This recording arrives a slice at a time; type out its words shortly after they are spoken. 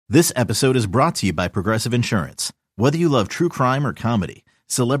This episode is brought to you by Progressive Insurance. Whether you love true crime or comedy,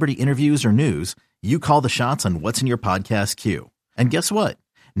 celebrity interviews or news, you call the shots on what's in your podcast queue. And guess what?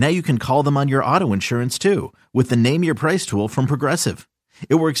 Now you can call them on your auto insurance too with the Name Your Price tool from Progressive.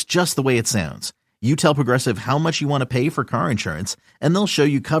 It works just the way it sounds. You tell Progressive how much you want to pay for car insurance, and they'll show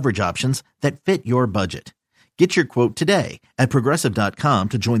you coverage options that fit your budget. Get your quote today at Progressive.com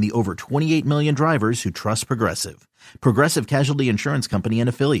to join the over 28 million drivers who trust Progressive. Progressive Casualty Insurance Company and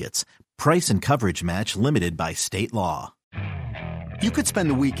Affiliates. Price and coverage match limited by state law. You could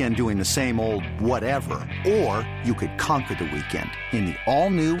spend the weekend doing the same old whatever, or you could conquer the weekend in the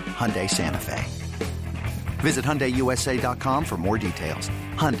all-new Hyundai Santa Fe. Visit HyundaiUSA.com for more details.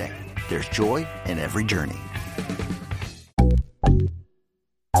 Hyundai, there's joy in every journey.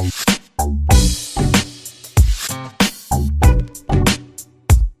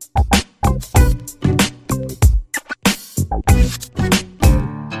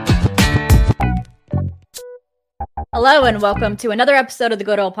 Hello and welcome to another episode of the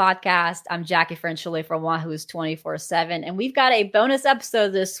Good Old Podcast. I'm Jackie Frenchuli from Wahoo's 24/7, and we've got a bonus episode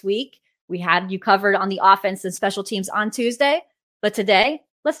this week. We had you covered on the offense and special teams on Tuesday, but today,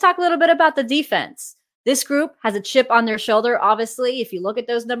 let's talk a little bit about the defense. This group has a chip on their shoulder. Obviously, if you look at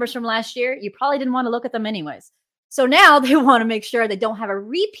those numbers from last year, you probably didn't want to look at them anyways. So now they want to make sure they don't have a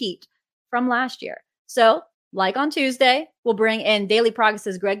repeat from last year. So, like on Tuesday, we'll bring in Daily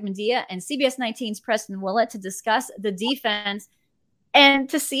Progress's Greg Madia and CBS 19's Preston Willett to discuss the defense and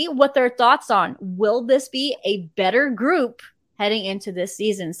to see what their thoughts on. Will this be a better group heading into this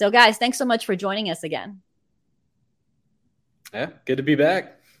season? So, guys, thanks so much for joining us again. Yeah, good to be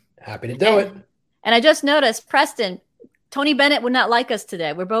back. Happy to do it. And I just noticed, Preston, Tony Bennett would not like us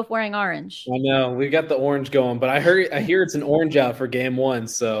today. We're both wearing orange. I know we got the orange going, but I hear it's an orange out for game one.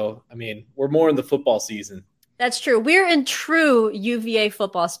 So, I mean, we're more in the football season. That's true. We're in true UVA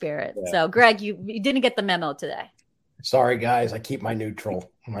football spirit. Yeah. So, Greg, you didn't get the memo today. Sorry, guys. I keep my neutral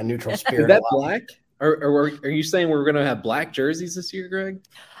spirit. Is that black? Or are you saying we're going to have black jerseys this year, Greg?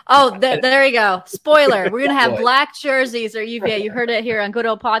 Oh, there you go. Spoiler. We're going to have black jerseys or UVA. You heard it here on Good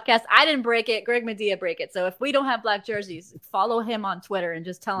Old Podcast. I didn't break it. Greg Madia break it. So if we don't have black jerseys, follow him on Twitter and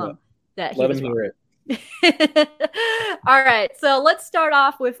just tell him that he was wrong. Let him hear it. All right. So let's start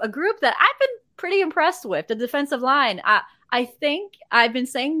off with a group that I've been pretty impressed with, the defensive line. I think I've been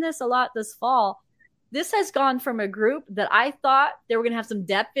saying this a lot this fall. This has gone from a group that I thought they were going to have some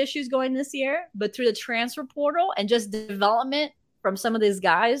depth issues going this year, but through the transfer portal and just development from some of these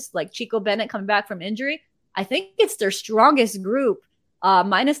guys, like Chico Bennett coming back from injury, I think it's their strongest group,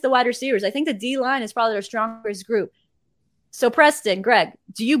 minus the wide receivers. I think the D-line is probably their strongest group. So, Preston, Greg,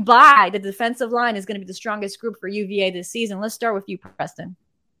 do you buy the defensive line is going to be the strongest group for UVA this season? Let's start with you, Preston.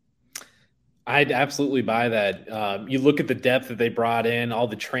 I'd absolutely buy that. You look at the depth that they brought in, all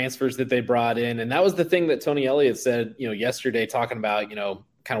the transfers that they brought in, and that was the thing that Tony Elliott said, yesterday, talking about,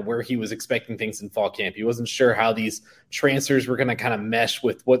 kind of where he was expecting things in fall camp. He wasn't sure how these transfers were going to kind of mesh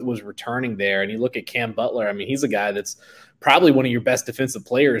with what was returning there. And you look at Cam Butler. I mean, he's a guy that's probably one of your best defensive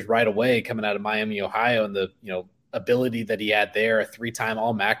players right away coming out of Miami, Ohio, and the ability that he had there, a 3-time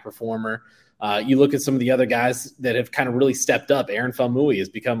All-MAC performer. You look at some of the other guys that have kind of really stepped up. Aaron Falmouy has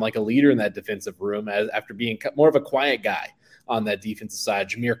become like a leader in that defensive room after being more of a quiet guy on that defensive side.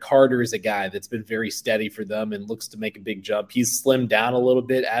 Jameer Carter is a guy that's been very steady for them and looks to make a big jump. He's slimmed down a little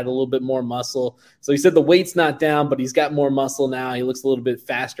bit, added a little bit more muscle. So he said the weight's not down, but he's got more muscle now. He looks a little bit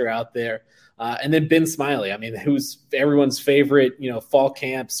faster out there. And then Ben Smiley, I mean, who's everyone's favorite, fall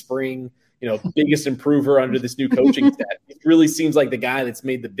camp, spring, biggest improver under this new coaching staff. It really seems like the guy that's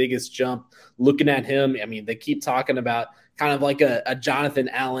made the biggest jump. Looking at him, I mean, they keep talking about kind of like a Jonathan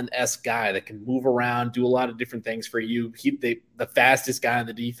Allen-esque guy that can move around, do a lot of different things for you. The fastest guy on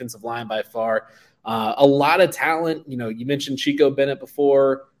the defensive line by far. A lot of talent. You mentioned Chico Bennett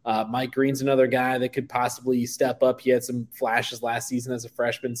before. Mike Green's another guy that could possibly step up. He had some flashes last season as a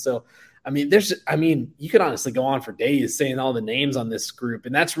freshman. So, you could honestly go on for days saying all the names on this group.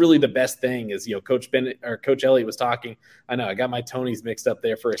 And that's really the best thing is, Coach Bennett or Coach Elliott was talking. I know I got my Tonys mixed up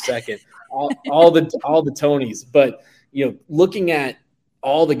there for a second, all the Tonys, but looking at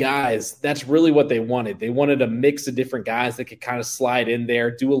all the guys, that's really what they wanted. They wanted a mix of different guys that could kind of slide in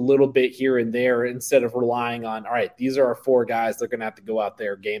there, do a little bit here and there instead of relying on, all right, these are our 4 guys. They're going to have to go out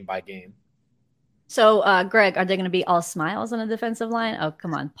there game by game. So, Greg, are they going to be all smiles on the defensive line? Oh,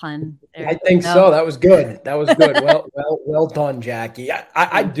 come on, pun. I think so. That was good. Well done, Jackie.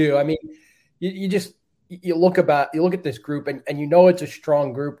 I do. I mean, you look at this group and it's a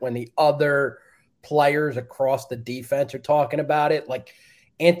strong group when the other players across the defense are talking about it. Like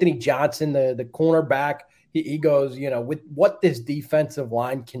Anthony Johnson, the cornerback, he goes, with what this defensive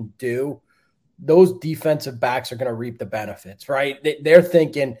line can do, those defensive backs are going to reap the benefits, right? They're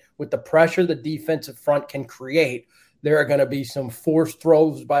thinking with the pressure the defensive front can create, there are going to be some forced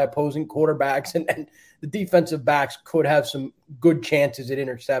throws by opposing quarterbacks, and the defensive backs could have some good chances at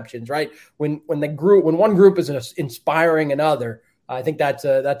interceptions, right? When one group is inspiring another, I think that's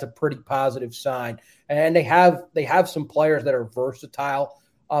a pretty positive sign. And they have some players that are versatile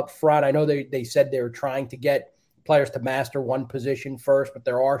up front. I know they said they were trying to get players to master one position first, but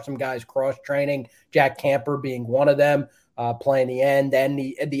there are some guys cross-training, Jack Camper being one of them, playing the end and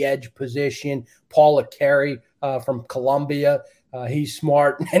the edge position. Paul Carey from Columbia, he's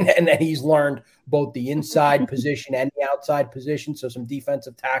smart, and he's learned both the inside position and the outside position, so some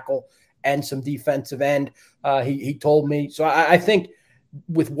defensive tackle and some defensive end, he told me. So I think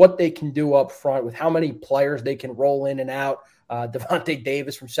with what they can do up front, with how many players they can roll in and out, Devontae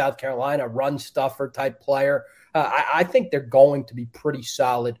Davis from South Carolina, run stuffer type player, I think they're going to be pretty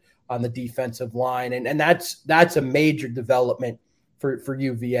solid on the defensive line. And that's a major development for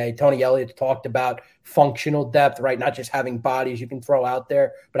UVA. Tony Elliott talked about functional depth, right? Not just having bodies you can throw out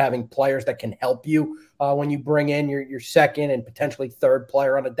there, but having players that can help you when you bring in your second and potentially third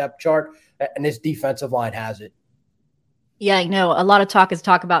player on a depth chart. And this defensive line has it. Yeah, I know a lot of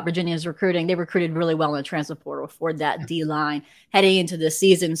talk about Virginia's recruiting. They recruited really well in the transfer portal for that D line heading into the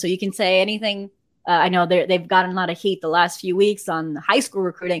season. So you can say anything. I know they've gotten a lot of heat the last few weeks on high school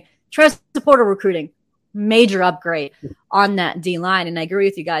recruiting, transfer portal recruiting, major upgrade on that D line. And I agree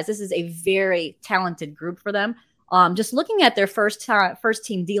with you guys. This is a very talented group for them. Just looking at their first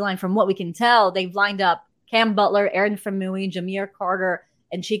team D line, from what we can tell, they've lined up Cam Butler, Aaron Famui, Jameer Carter,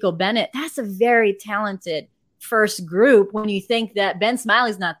 and Chico Bennett. That's a very talented first group when you think that Ben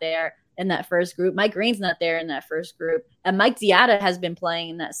Smiley's not there in that first group. Mike Green's not there in that first group. And Mike Diatta has been playing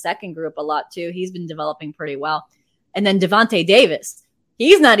in that second group a lot too. He's been developing pretty well. And then Devontae Davis,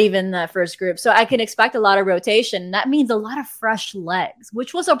 he's not even in that first group. So I can expect a lot of rotation. That means a lot of fresh legs,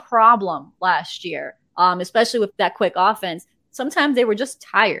 which was a problem last year, especially with that quick offense. Sometimes they were just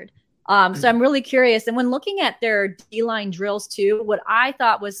tired. So I'm really curious. And when looking at their D-line drills too, what I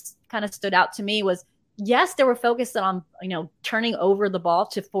thought was kind of stood out to me was, yes, they were focused on, turning over the ball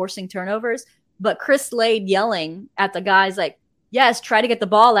to forcing turnovers, but Chris Slade yelling at the guys like, yes, try to get the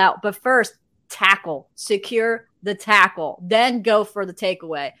ball out, but first tackle, secure the tackle, then go for the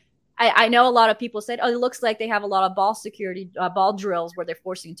takeaway. I know a lot of people said, it looks like they have a lot of ball security, ball drills where they're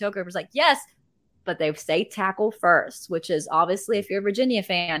forcing turnovers. Like, yes, but they say tackle first, which is obviously, if you're a Virginia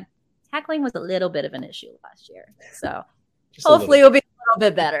fan, tackling was a little bit of an issue last year. So hopefully it'll be a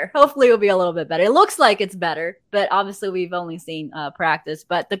little bit better. It looks like it's better, but obviously we've only seen practice.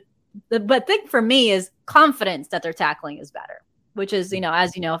 But the thing for me is confidence that their tackling is better, which is,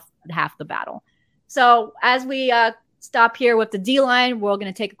 as you know, half the battle. So as we stop here with the D-line, we're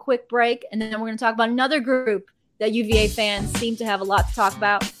going to take a quick break, and then we're going to talk about another group that UVA fans seem to have a lot to talk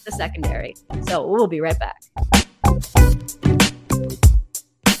about, the secondary. So we'll be right back.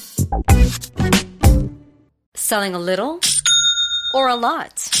 Selling a little or a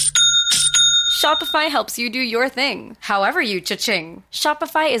lot? Shopify helps you do your thing, however you cha-ching.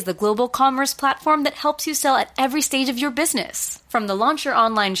 Shopify is the global commerce platform that helps you sell at every stage of your business. From the launch your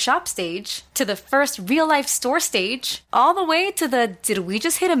online shop stage, to the first real-life store stage, all the way to the did we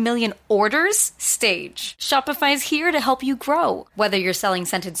just hit 1 million orders stage. Shopify's here to help you grow. Whether you're selling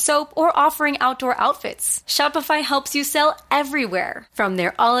scented soap or offering outdoor outfits, Shopify helps you sell everywhere. From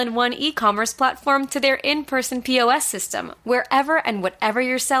their all-in-one e-commerce platform to their in-person POS system, wherever and whatever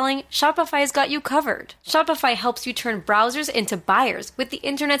you're selling, Shopify's got you covered. Shopify helps you turn browsers into buyers with the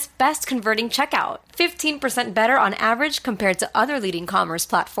internet's best converting checkout. 15% better on average compared to other leading commerce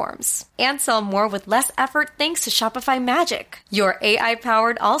platforms. And sell more with less effort thanks to Shopify Magic, your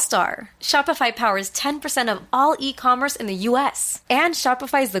AI-powered all-star. Shopify powers 10% of all e-commerce in the U.S. And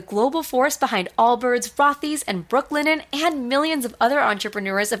Shopify is the global force behind Allbirds, Rothy's, and Brooklinen, and millions of other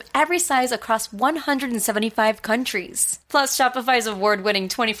entrepreneurs of every size across 175 countries. Plus, Shopify's award-winning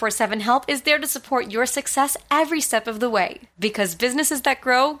 24/7 help is there to support your success every step of the way. Because businesses that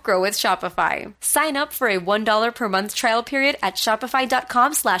grow with Shopify. Sign up for a $1 per month trial period at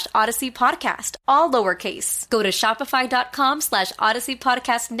shopify.com/Odyssey Podcast, all lowercase. Go to shopify.com/Odyssey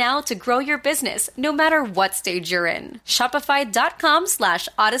Podcast now to grow your business, no matter what stage you're in.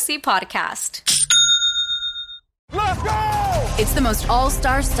 Shopify.com/Odyssey Podcast. Let's go! It's the most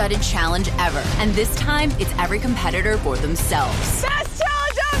all-star studded challenge ever. And this time, it's every competitor for themselves. Best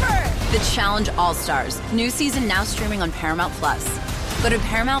challenge ever! The Challenge All-Stars. New season now streaming on Paramount+. Go to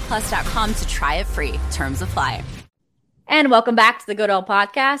ParamountPlus.com to try it free. Terms apply. And welcome back to the Good Old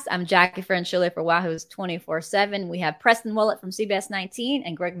Podcast. I'm Jackie Franchule for Wahoo's 24/7. We have Preston Willett from CBS 19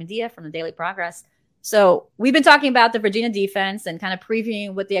 and Greg Madia from the Daily Progress. So we've been talking about the Virginia defense and kind of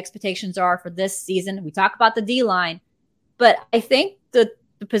previewing what the expectations are for this season. We talk about the D-line, but I think the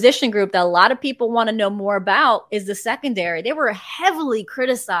position group that a lot of people want to know more about is the secondary. They were heavily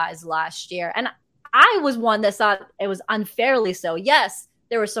criticized last year, and I was one that thought it was unfairly so. Yes,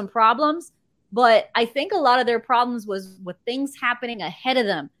 there were some problems, but I think a lot of their problems was with things happening ahead of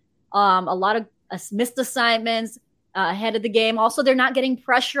them. A lot of missed assignments ahead of the game. Also, they're not getting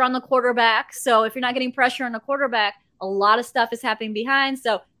pressure on the quarterback. So if you're not getting pressure on the quarterback, a lot of stuff is happening behind.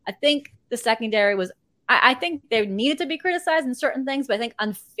 So I think the secondary was, I think they needed to be criticized in certain things, but I think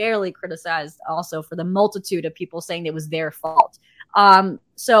unfairly criticized also for the multitude of people saying it was their fault.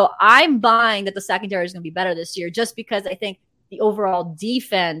 So I'm buying that the secondary is going to be better this year just because I think the overall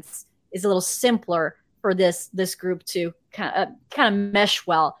defense is a little simpler for this group to kind of mesh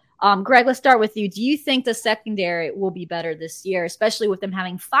well. Greg, let's start with you. Do you think the secondary will be better this year, especially with them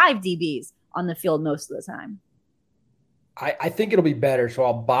having 5 DBs on the field most of the time? I think it'll be better, so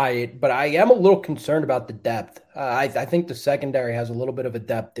I'll buy it. But I am a little concerned about the depth. I think the secondary has a little bit of a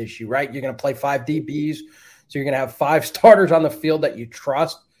depth issue, right? You're going to play 5 DBs, so you're going to have 5 starters on the field that you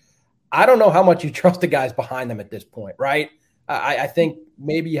trust. I don't know how much you trust the guys behind them at this point, right? I think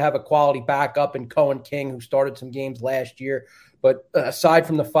maybe you have a quality backup in Cohen King, who started some games last year. But aside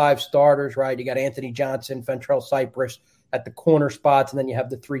from the 5 starters, right, you got Anthony Johnson, Fentrell Cypress at the corner spots, and then you have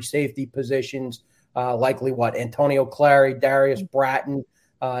the 3 safety positions, likely Antonio Clary, Darius Bratton,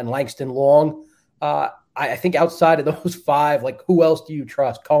 and Langston Long. I think outside of those 5, like, who else do you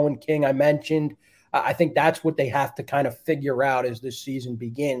trust? Cohen King, I mentioned. I think that's what they have to kind of figure out as this season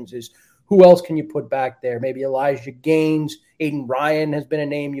begins is who else can you put back there? Maybe Elijah Gaines, Aiden Ryan has been a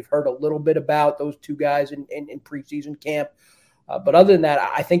name you've heard a little bit about, those 2 guys in preseason camp. But other than that,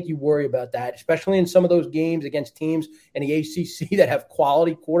 I think you worry about that, especially in some of those games against teams in the ACC that have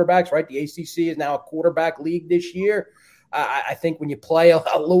quality quarterbacks, right? The ACC is now a quarterback league this year. I think when you play a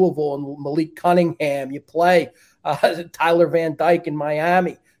Louisville and Malik Cunningham, you play Tyler Van Dyke in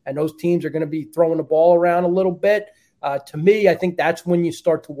Miami, and those teams are going to be throwing the ball around a little bit. To me, I think that's when you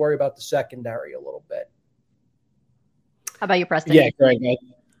start to worry about the secondary a little bit. How about you, Preston? Yeah, Greg, I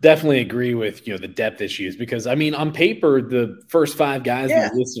definitely agree with the depth issues because, I mean, on paper, the first 5 guys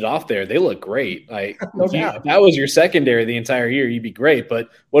that you listed off there, they look great. Like, if that was your secondary the entire year, you'd be great. But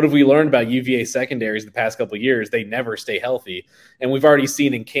what have we learned about UVA secondaries the past couple of years? They never stay healthy. And we've already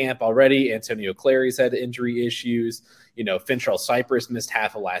seen in camp already, Antonio Clary's had injury issues. Fentrell Cypress missed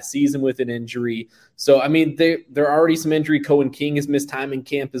half of last season with an injury. So, I mean, there are already some injury. Cohen King has missed time in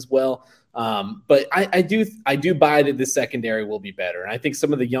camp as well. But I do buy that the secondary will be better. And I think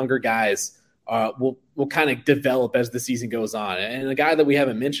some of the younger guys will kind of develop as the season goes on. And a guy that we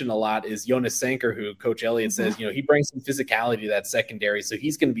haven't mentioned a lot is Jonas Sanker, who Coach Elliott says, he brings some physicality to that secondary. So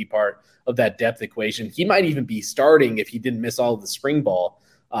he's going to be part of that depth equation. He might even be starting if he didn't miss all of the spring ball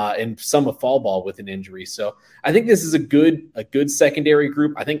and some of fall ball with an injury. So I think this is a good secondary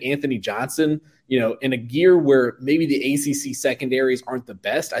group. I think Anthony Johnson, in a year where maybe the ACC secondaries aren't the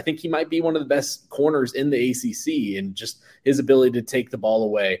best, I think he might be one of the best corners in the ACC and just his ability to take the ball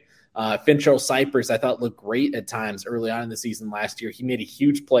away. Fentrell Cypress, I thought, looked great at times early on in the season last year. He made a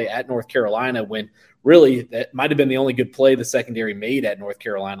huge play at North Carolina when really that might have been the only good play the secondary made at North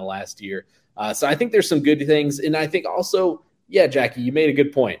Carolina last year. So I think there's some good things. And I think also, yeah, Jackie, you made a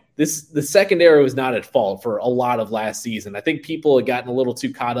good point. The secondary was not at fault for a lot of last season. I think people had gotten a little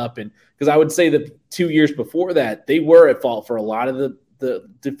too caught up in, because I would say that 2 years before that, they were at fault for a lot of the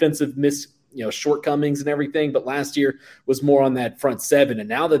defensive shortcomings and everything. But last year was more on that front 7. And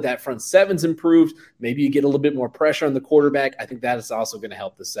now that front 7's improved, maybe you get a little bit more pressure on the quarterback. I think that is also going to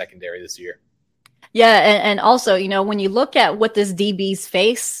help the secondary this year. Yeah. And also, when you look at what this DBs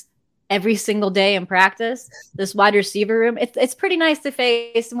face every single day in practice, this wide receiver room, it's pretty nice to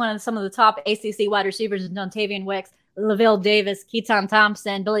face some of the top ACC wide receivers, Dontavian Wicks, LaVille Davis, Keaton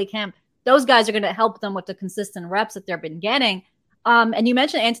Thompson, Billy Kemp. Those guys are going to help them with the consistent reps that they've been getting. And you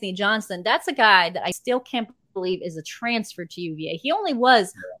mentioned Anthony Johnson. That's a guy that I still can't believe is a transfer to UVA. He only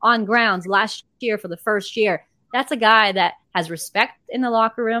was on grounds last year for the first year. That's a guy that has respect in the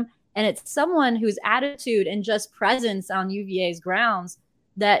locker room, and it's someone whose attitude and just presence on UVA's grounds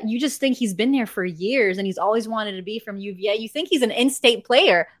that you just think he's been there for years and he's always wanted to be from UVA. You think he's an in-state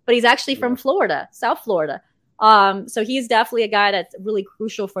player, but he's actually from Florida, South Florida. So he's definitely a guy that's really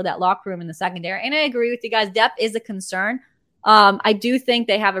crucial for that locker room in the secondary. And I agree with you guys. Depth is a concern. I do think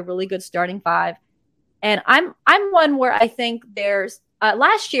they have a really good starting 5. And I'm one where I think there's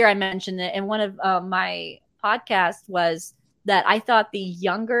last year I mentioned it in one of my podcast was that I thought the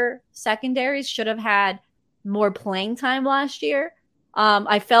younger secondaries should have had more playing time last year.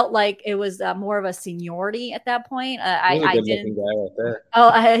 I felt like it was more of a seniority at that point. I didn't. Guy right there.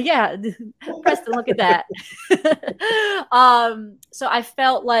 Oh, yeah, Preston, look at that. So I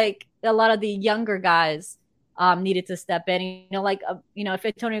felt like a lot of the younger guys needed to step in. If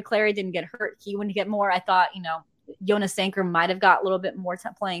Antonio Clary didn't get hurt, he wouldn't get more. I thought, Jonas Sanker might have got a little bit more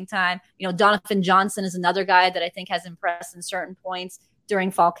playing time. Donovan Johnson is another guy that I think has impressed in certain points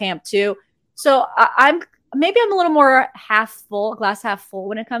during fall camp too. So I'm a little more glass half full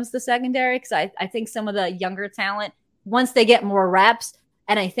when it comes to secondary, because I think some of the younger talent, once they get more reps,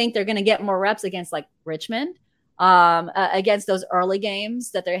 and I think they're going to get more reps against like Richmond, against those early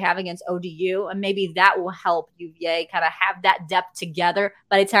games that they have against ODU, and maybe that will help UVA kind of have that depth together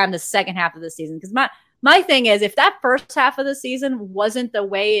by the time the second half of the season. Because my thing is, if that first half of the season wasn't the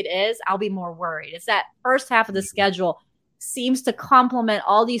way it is, I'll be more worried. It's that first half of the schedule seems to complement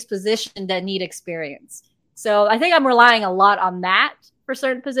all these positions that need experience. So I think I'm relying a lot on that for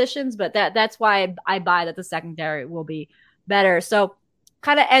certain positions, but that's why I buy that the secondary will be better. So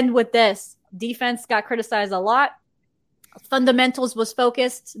kind of end with this. Defense got criticized a lot. Fundamentals was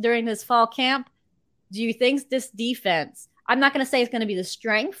focused during this fall camp. Do you think this defense, I'm not going to say it's going to be the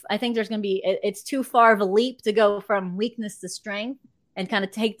strength. I think it's too far of a leap to go from weakness to strength and kind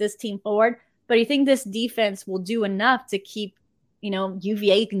of take this team forward. But you think this defense will do enough to keep,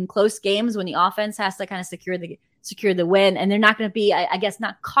 UVA in close games when the offense has to kind of secure the win, and they're not going to be, I guess,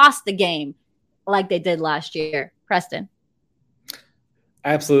 not cost the game like they did last year? Preston.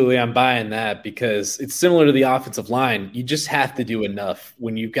 Absolutely, I'm buying that because it's similar to the offensive line. You just have to do enough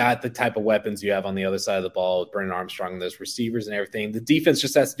when you've got the type of weapons you have on the other side of the ball with Brennan Armstrong and those receivers and everything. The defense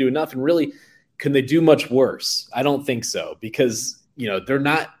just has to do enough. And really, can they do much worse? I don't think so, because they're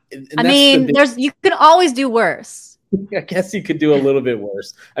not. You can always do worse. I guess you could do a little bit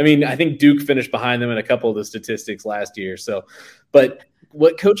worse. I think Duke finished behind them in a couple of the statistics last year. So, but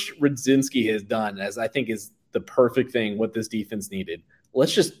what Coach Rudzinski has done, as I think is the perfect thing, what this defense needed.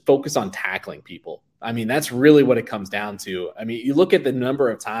 Let's just focus on tackling people. That's really what it comes down to. You look at the number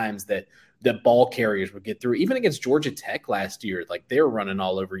of times that ball carriers would get through, even against Georgia Tech last year, like they were running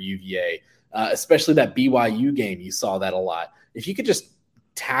all over UVA, especially that BYU game. You saw that a lot. If you could just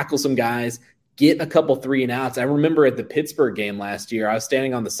tackle some guys, get a couple 3-and-outs. I remember at the Pittsburgh game last year, I was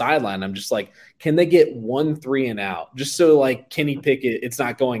standing on the sideline. I'm just like, can they get 1 3-and-out? Just so like Kenny Pickett, it's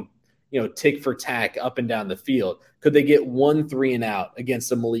not going, tick for tack up and down the field. Could they get 1 3-and-out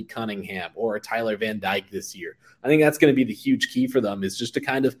against a Malik Cunningham or a Tyler Van Dyke this year? I think that's going to be the huge key for them, is just to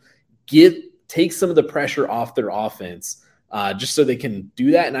kind of take some of the pressure off their offense, just so they can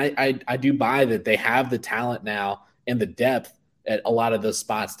do that. And I do buy that they have the talent now and the depth at a lot of those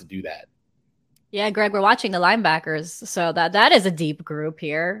spots to do that. Yeah, Greg, we're watching the linebackers. So that is a deep group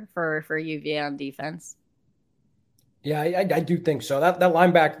here for UVA on defense. Yeah, I do think so. That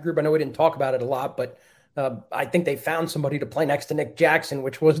linebacker group, I know we didn't talk about it a lot, but I think they found somebody to play next to Nick Jackson,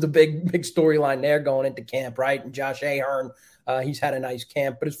 which was the big storyline there going into camp, right? And Josh Ahern, he's had a nice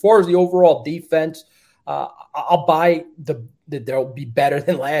camp. But as far as the overall defense, I'll buy that they'll be better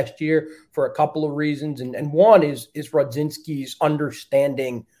than last year for a couple of reasons. And one is Rudzinski's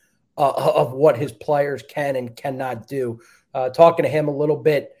understanding of what his players can and cannot do. Talking to him a little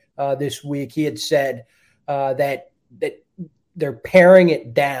bit this week, he had said that they're paring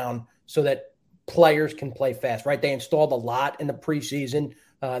it down so that players can play fast, right? They installed a lot in the preseason.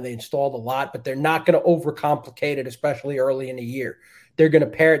 They installed a lot, but they're not going to overcomplicate it, especially early in the year. They're going to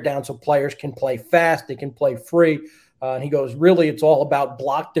pare it down so players can play fast. They can play free. And he goes, really, it's all about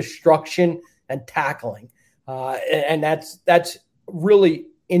block destruction and tackling. And that's really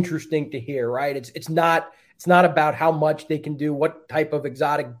interesting to hear, right? It's not about how much they can do, what type of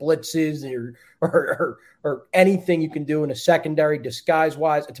exotic blitzes or anything you can do in a secondary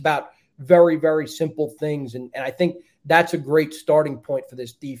disguise-wise. It's about very, very simple things. And I think that's a great starting point for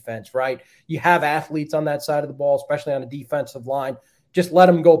this defense, right? You have athletes on that side of the ball, especially on the defensive line. Just let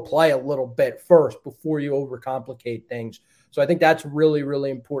them go play a little bit first before you overcomplicate things. So I think that's really, really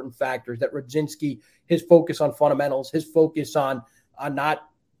important factors that Rudzinski, his focus on fundamentals, his focus on not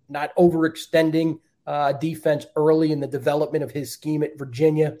overextending defense early in the development of his scheme at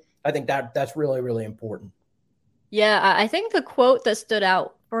Virginia. I think that's really, really important. Yeah, I think the quote that stood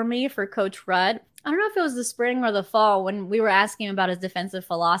out for me for Coach Rudd, I don't know if it was the spring or the fall when we were asking about his defensive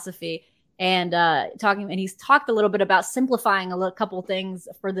philosophy and he's talked a little bit about simplifying a couple things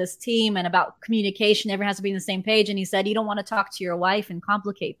for this team and about communication. Everyone has to be on the same page. And he said, you don't want to talk to your wife and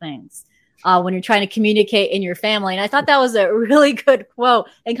complicate things. when you're trying to communicate in your family. And I thought that was a really good quote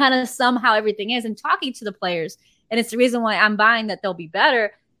and kind of sum how everything is. And talking to the players, and it's the reason why I'm buying that they'll be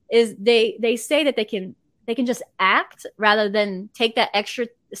better, is they say that they can just act rather than take that extra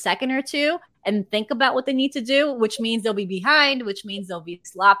second or two and think about what they need to do, which means they'll be behind, which means they'll be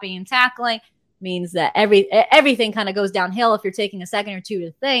sloppy and tackling, means that everything kind of goes downhill if you're taking a second or two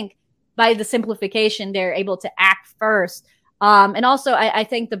to think. By the simplification, they're able to act first. And also, I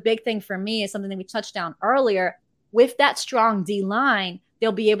think the big thing for me is something that we touched on earlier. With that strong D-line,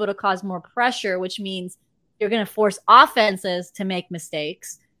 they'll be able to cause more pressure, which means you're going to force offenses to make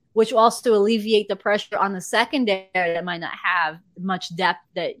mistakes, which will also alleviate the pressure on the secondary that might not have much depth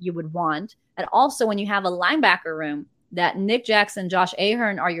that you would want. And also, when you have a linebacker room that Nick Jackson, Josh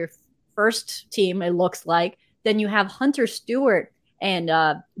Ahern are your first team, it looks like, then you have Hunter Stewart and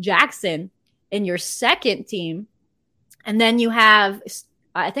Jackson in your second team. And then you have,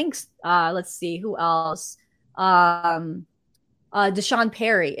 I think, let's see, who else? Deshaun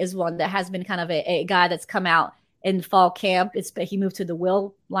Perry is one that has been kind of a guy that's come out in fall camp. He moved to the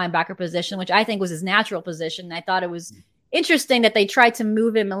will linebacker position, which I think was his natural position. I thought it was interesting that they tried to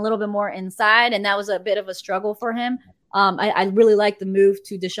move him a little bit more inside, and that was a bit of a struggle for him. I really like the move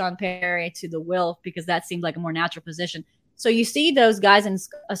to Deshaun Perry to the will because that seemed like a more natural position. So you see those guys, and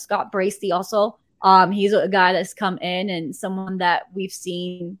Scott Bracey also. He's a guy that's come in and someone that we've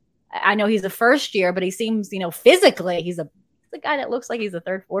seen. I know he's a first year, but he seems, physically, he's a guy that looks like he's a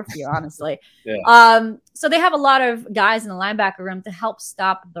third, fourth year, honestly. Yeah. So they have a lot of guys in the linebacker room to help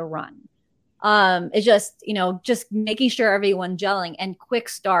stop the run. It's just making sure everyone gelling and quick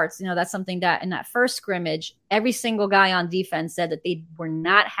starts. That's something that in that first scrimmage, every single guy on defense said that they were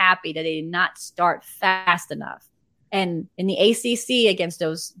not happy that they did not start fast enough. And in the ACC against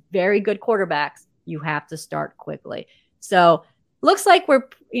those very good quarterbacks, you have to start quickly. So looks like we're,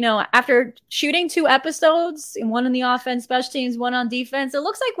 after shooting 2 episodes, one on the offense, special teams, one on defense, it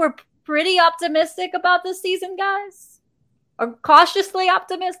looks like we're pretty optimistic about this season, guys. Or cautiously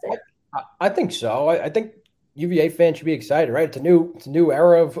optimistic. I think so. I think UVA fans should be excited, right? It's a new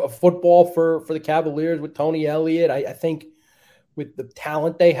era of football for the Cavaliers with Tony Elliott. I think with the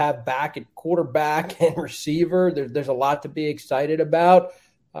talent they have back at quarterback and receiver, there's a lot to be excited about.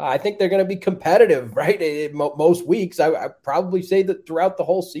 I think they're going to be competitive, right? Most weeks, I probably say that throughout the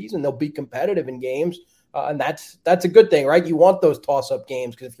whole season, they'll be competitive in games. And that's a good thing, right? You want those toss-up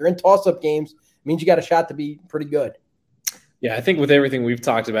games because if you're in toss-up games, it means you got a shot to be pretty good. Yeah, I think with everything we've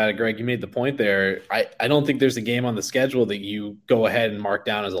talked about it, Greg, you made the point there. I don't think there's a game on the schedule that you go ahead and mark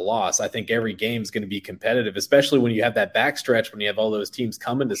down as a loss. I think every game is going to be competitive, especially when you have that backstretch, when you have all those teams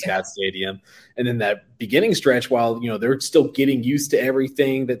coming to Scott Stadium. And then that beginning stretch, while they're still getting used to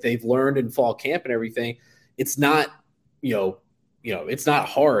everything that they've learned in fall camp and everything, it's not, it's not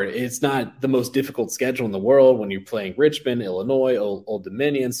hard. It's not the most difficult schedule in the world when you're playing Richmond, Illinois, Old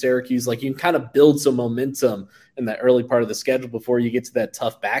Dominion, Syracuse. Like you can kind of build some momentum in that early part of the schedule before you get to that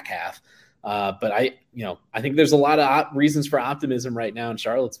tough back half. But I think there's a lot of reasons for optimism right now in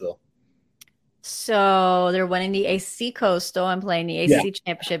Charlottesville. So they're winning the AC Coastal and playing the AC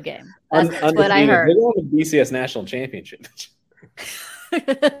Championship game. That's what I heard. They're going to the BCS National Championship.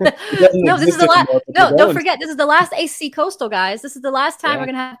 No, this is the last. No, don't forget, this is the last AC Coastal, guys. This is the last time we're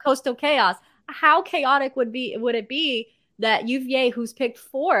gonna have Coastal Chaos. How chaotic would it be that UVA, who's picked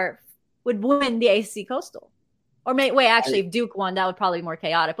 4th, would win the AC Coastal? Or actually, if Duke won, that would probably be more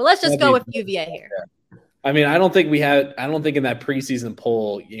chaotic. But let's just go with UVA here. I mean, I don't think in that preseason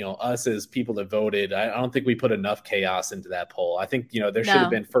poll, us as people that voted, I don't think we put enough chaos into that poll. I think there should have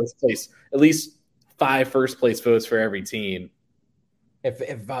been first place, at least 5 first place votes for every team.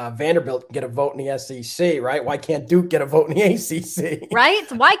 If Vanderbilt can get a vote in the SEC, right? Why can't Duke get a vote in the ACC?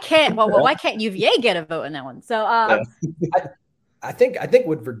 Right? Why can't UVA get a vote in that one? So I think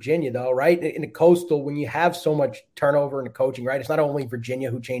with Virginia though, right? In the Coastal, when you have so much turnover in the coaching, right? It's not only Virginia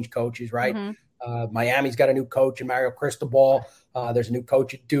who changed coaches, right? Mm-hmm. Miami's got a new coach in Mario Cristobal. There's a new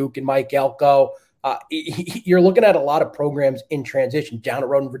coach at Duke and Mike Elko. You're looking at a lot of programs in transition down the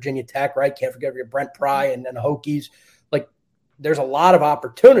road in Virginia Tech, right? Can't forget your Brent Pry and then the Hokies. There's a lot of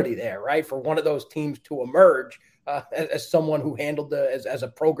opportunity there, right, for one of those teams to emerge as someone who handled as a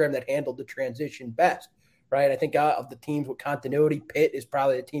program that handled the transition best, right? I think of the teams with continuity, Pitt is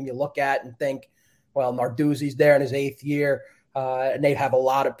probably the team you look at and think, well, Narduzzi's there in his 8th year, and they have a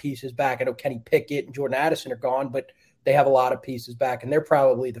lot of pieces back. I know Kenny Pickett and Jordan Addison are gone, but they have a lot of pieces back, and they're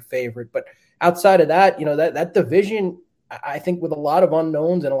probably the favorite. But outside of that, that division – I think with a lot of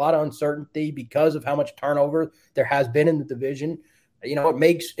unknowns and a lot of uncertainty because of how much turnover there has been in the division,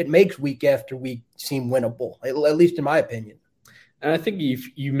 it makes week after week seem winnable, at least in my opinion. And I think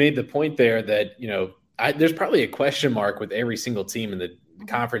you made the point there that, there's probably a question mark with every single team in the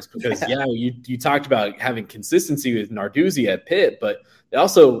conference because, you talked about having consistency with Narduzzi at Pitt, but they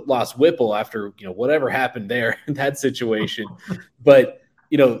also lost Whipple after, whatever happened there in that situation. But,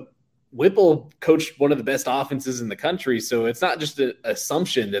 Whipple coached one of the best offenses in the country, so it's not just an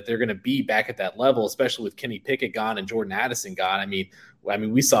assumption that they're going to be back at that level, especially with Kenny Pickett gone and Jordan Addison gone. I mean,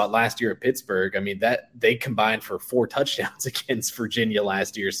 we saw it last year at Pittsburgh. I mean, that they combined for 4 touchdowns against Virginia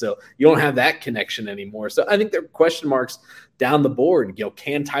last year, so you don't have that connection anymore. So I think there are question marks down the board.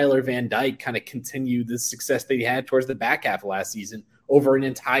 Can Tyler Van Dyke kind of continue the success that he had towards the back half of last season over an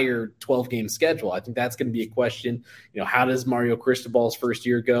entire 12-game schedule? I think that's going to be a question. How does Mario Cristobal's first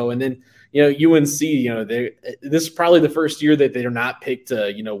year go? And then, UNC, this is probably the first year that they're not picked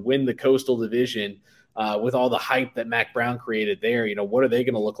to, win the Coastal Division with all the hype that Mac Brown created there. What are they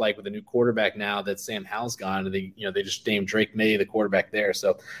going to look like with a new quarterback now that Sam Howell's gone? And they just named Drake May the quarterback there.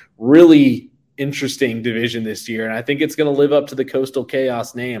 So really interesting division this year. And I think it's going to live up to the Coastal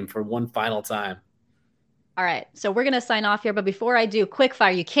Chaos name for one final time. All right, so we're going to sign off here. But before I do, quick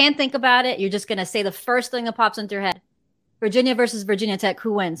fire. You can't think about it. You're just going to say the first thing that pops into your head. Virginia versus Virginia Tech.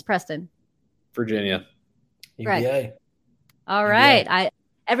 Who wins? Preston. Virginia. Greg. UVA. All right.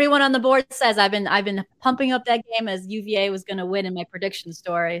 Everyone on the board says I've been pumping up that game as UVA was going to win in my prediction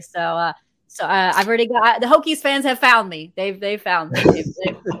story. So I've already got the Hokies fans have found me. They've found me.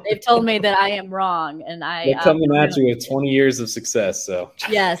 They've told me that I am wrong, and they're coming at you with 20 years of success. So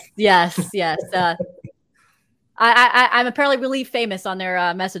yes. I'm apparently really famous on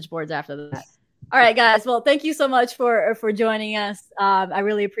their message boards after that. All right, guys. Well, thank you so much for joining us. I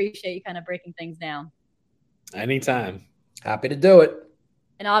really appreciate you kind of breaking things down. Anytime. Happy to do it.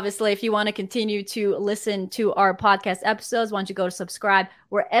 And obviously, if you want to continue to listen to our podcast episodes, why don't you go to subscribe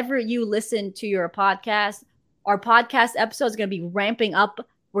wherever you listen to your podcast. Our podcast episodes are going to be ramping up.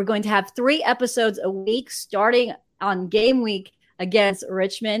 We're going to have 3 episodes a week starting on game week against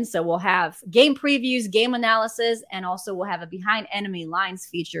Richmond. So we'll have game previews, game analysis, and also we'll have a behind enemy lines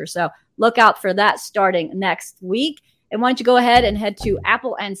feature. So look out for that starting next week. And why don't you go ahead and head to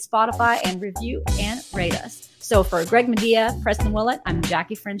Apple and Spotify and review and rate us. So for Greg Madia, Preston Willett, I'm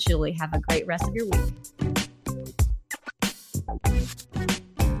Jackie Franchuli. Have a great rest of your week.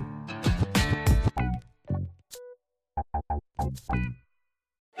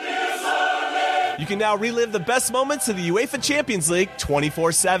 You can now relive the best moments of the UEFA Champions League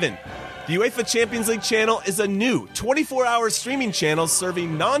 24/7. The UEFA Champions League channel is a new 24-hour streaming channel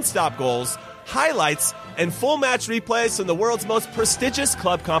serving non-stop goals, highlights, and full match replays from the world's most prestigious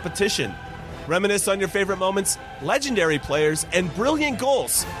club competition. Reminisce on your favorite moments, legendary players, and brilliant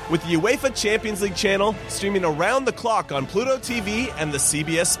goals with the UEFA Champions League channel streaming around the clock on Pluto TV and the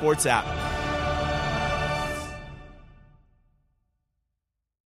CBS Sports app.